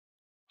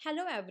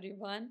Hello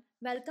everyone,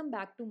 welcome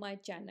back to my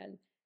channel.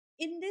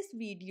 In this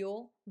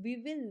video, we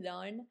will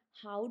learn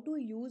how to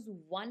use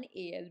one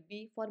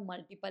ALB for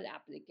multiple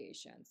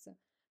applications.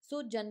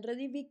 So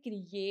generally we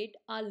create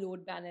a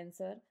load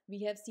balancer.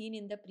 We have seen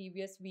in the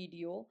previous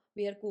video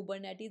where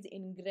Kubernetes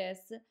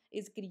Ingress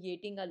is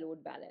creating a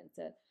load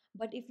balancer.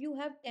 But if you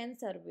have 10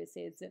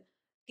 services,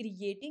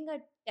 creating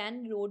a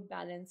 10 load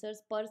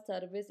balancers per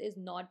service is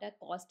not a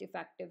cost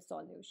effective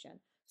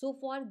solution. So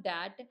for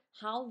that,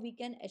 how we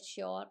can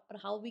assure or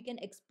how we can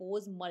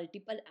expose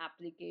multiple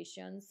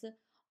applications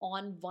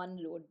on one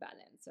load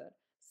balancer.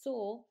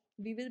 So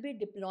we will be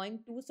deploying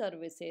two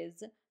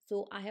services.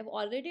 So I have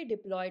already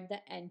deployed the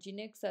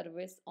Nginx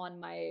service on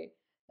my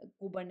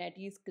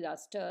Kubernetes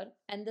cluster,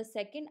 and the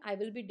second I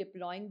will be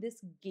deploying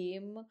this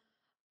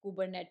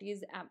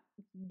Kubernetes app,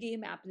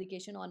 game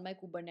application on my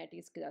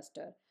Kubernetes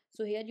cluster.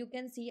 So here you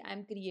can see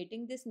I'm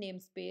creating this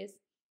namespace,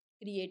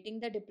 creating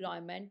the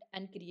deployment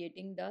and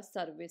creating the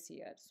service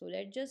here. So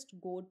let's just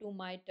go to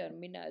my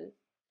terminal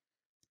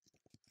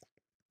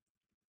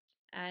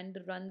and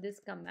run this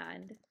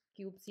command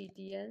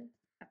kubectl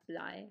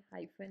apply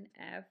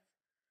 -f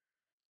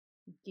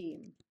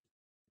game.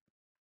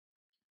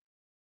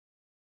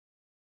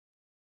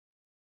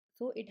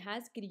 So it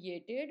has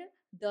created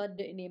the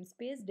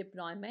namespace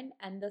deployment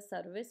and the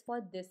service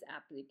for this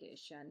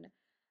application.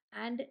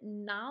 And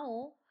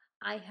now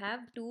I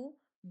have to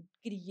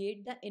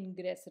create the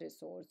ingress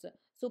resource.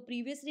 So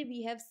previously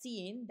we have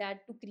seen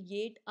that to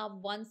create a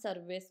one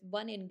service,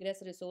 one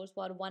ingress resource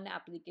for one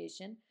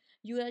application,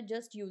 you are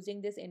just using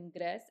this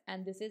ingress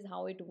and this is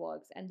how it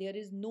works. And there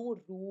is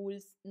no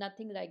rules,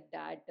 nothing like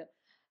that.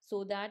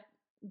 So that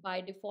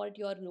by default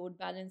your load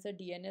balancer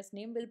DNS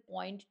name will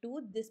point to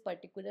this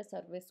particular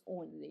service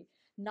only.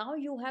 Now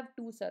you have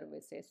two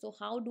services. So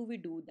how do we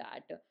do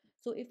that?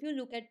 So if you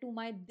look at to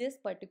my this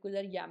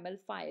particular YAML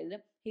file,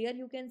 here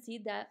you can see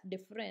the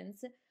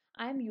difference.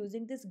 I am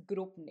using this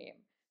group name.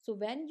 So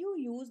when you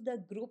use the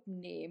group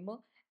name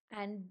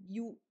and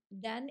you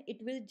then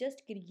it will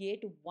just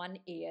create one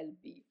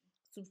ALB.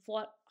 So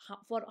for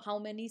how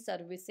many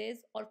services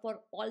or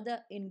for all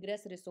the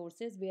ingress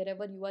resources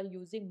wherever you are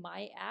using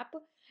my app,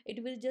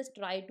 it will just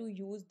try to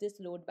use this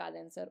load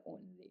balancer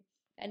only.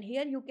 And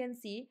here you can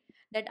see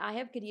that I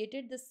have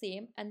created the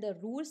same and the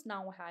rules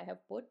now I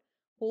have put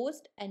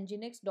host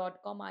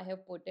nginx.com I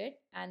have put it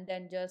and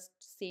then just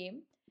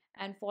same.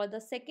 And for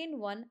the second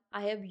one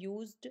I have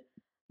used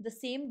the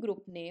same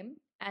group name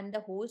and the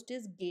host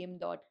is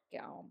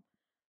game.com.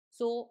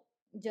 So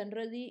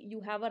generally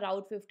you have a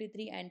route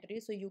 53 entry,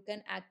 so you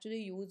can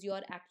actually use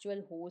your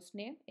actual host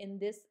name. In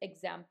this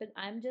example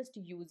I'm just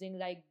using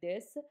like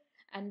this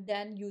and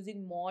then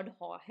using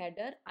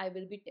header I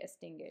will be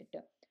testing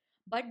it.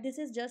 But this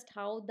is just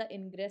how the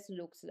ingress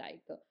looks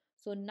like.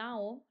 So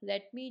now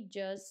let me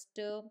just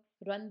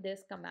run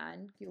this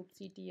command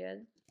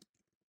kubectl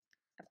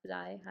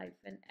apply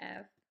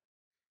 -f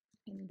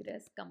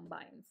ingress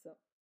combines.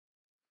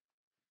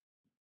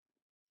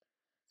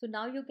 So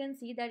now you can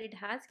see that it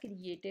has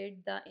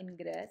created the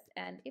ingress,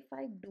 and if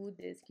I do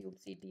this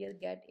kubectl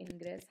get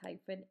ingress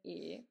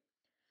 -a,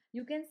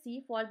 you can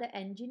see for the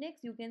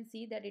Nginx you can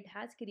see that it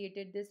has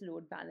created this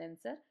load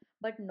balancer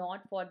but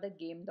not for the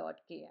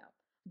game.km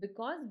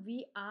because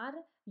we are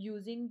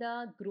using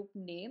the group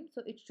name,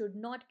 so it should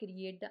not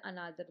create the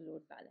another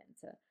load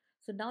balancer.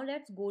 So now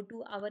let's go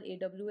to our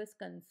AWS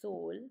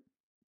console.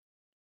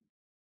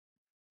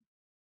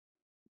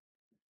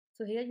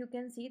 So here you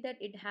can see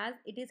that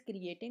it is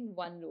creating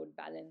one load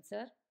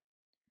balancer.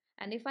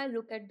 And if I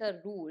look at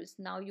the rules,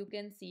 now you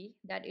can see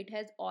that it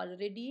has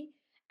already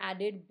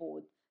added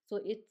both. So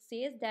it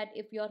says that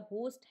if your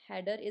host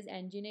header is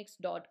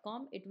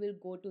nginx.com, it will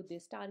go to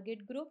this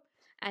target group.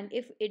 And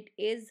if it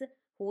is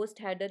host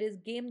header is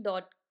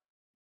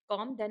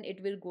game.com, then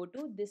it will go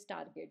to this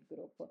target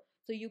group.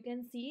 So you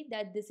can see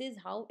that this is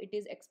how it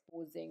is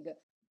exposing.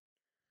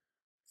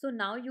 So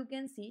now you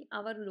can see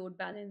our load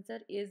balancer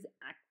is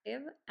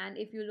active, and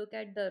if you look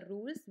at the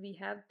rules, we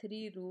have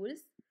three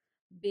rules.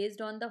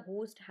 Based on the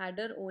host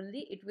header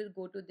only, it will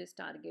go to this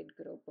target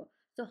group.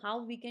 So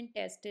how we can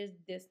test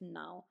this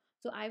now?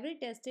 So I will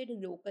test it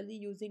locally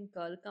using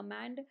curl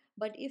command,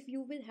 but if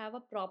you will have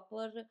a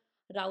proper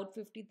route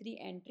 53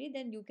 entry,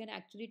 then you can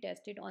actually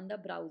test it on the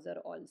browser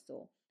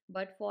also.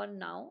 But for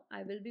now,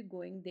 I will be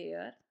going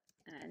there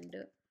and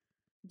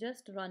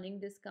just running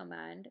this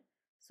command.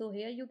 So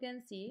here you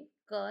can see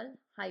curl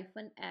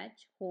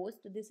 -h host.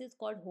 This is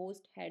called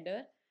host header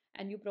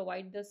and you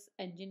provide this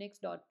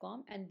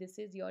nginx.com and this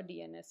is your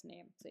DNS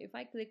name. So if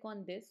I click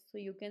on this, so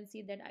you can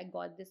see that I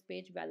got this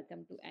page,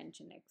 welcome to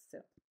Nginx.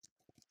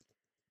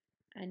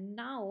 And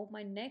now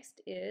my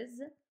next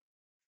is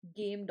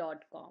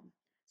game.com.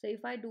 So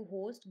if I do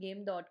host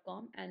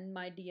game.com and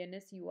my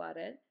DNS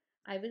URL,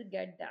 I will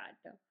get that.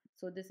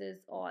 So this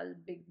is all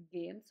big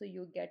game, so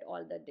you get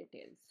all the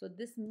details. So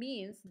this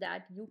means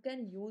that you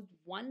can use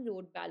one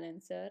load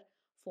balancer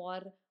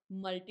for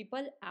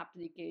multiple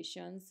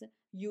applications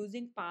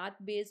using path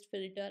based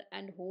filter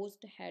and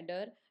host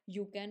header.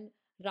 You can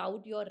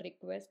route your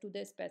request to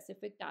the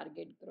specific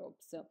target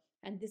groups.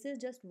 And this is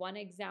just one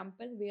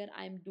example where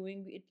I'm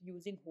doing it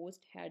using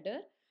host header,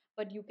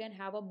 but you can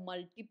have a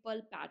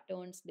multiple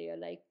patterns there,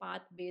 like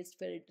path based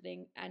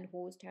filtering and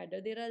host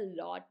header. There are a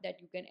lot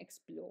that you can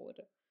explore.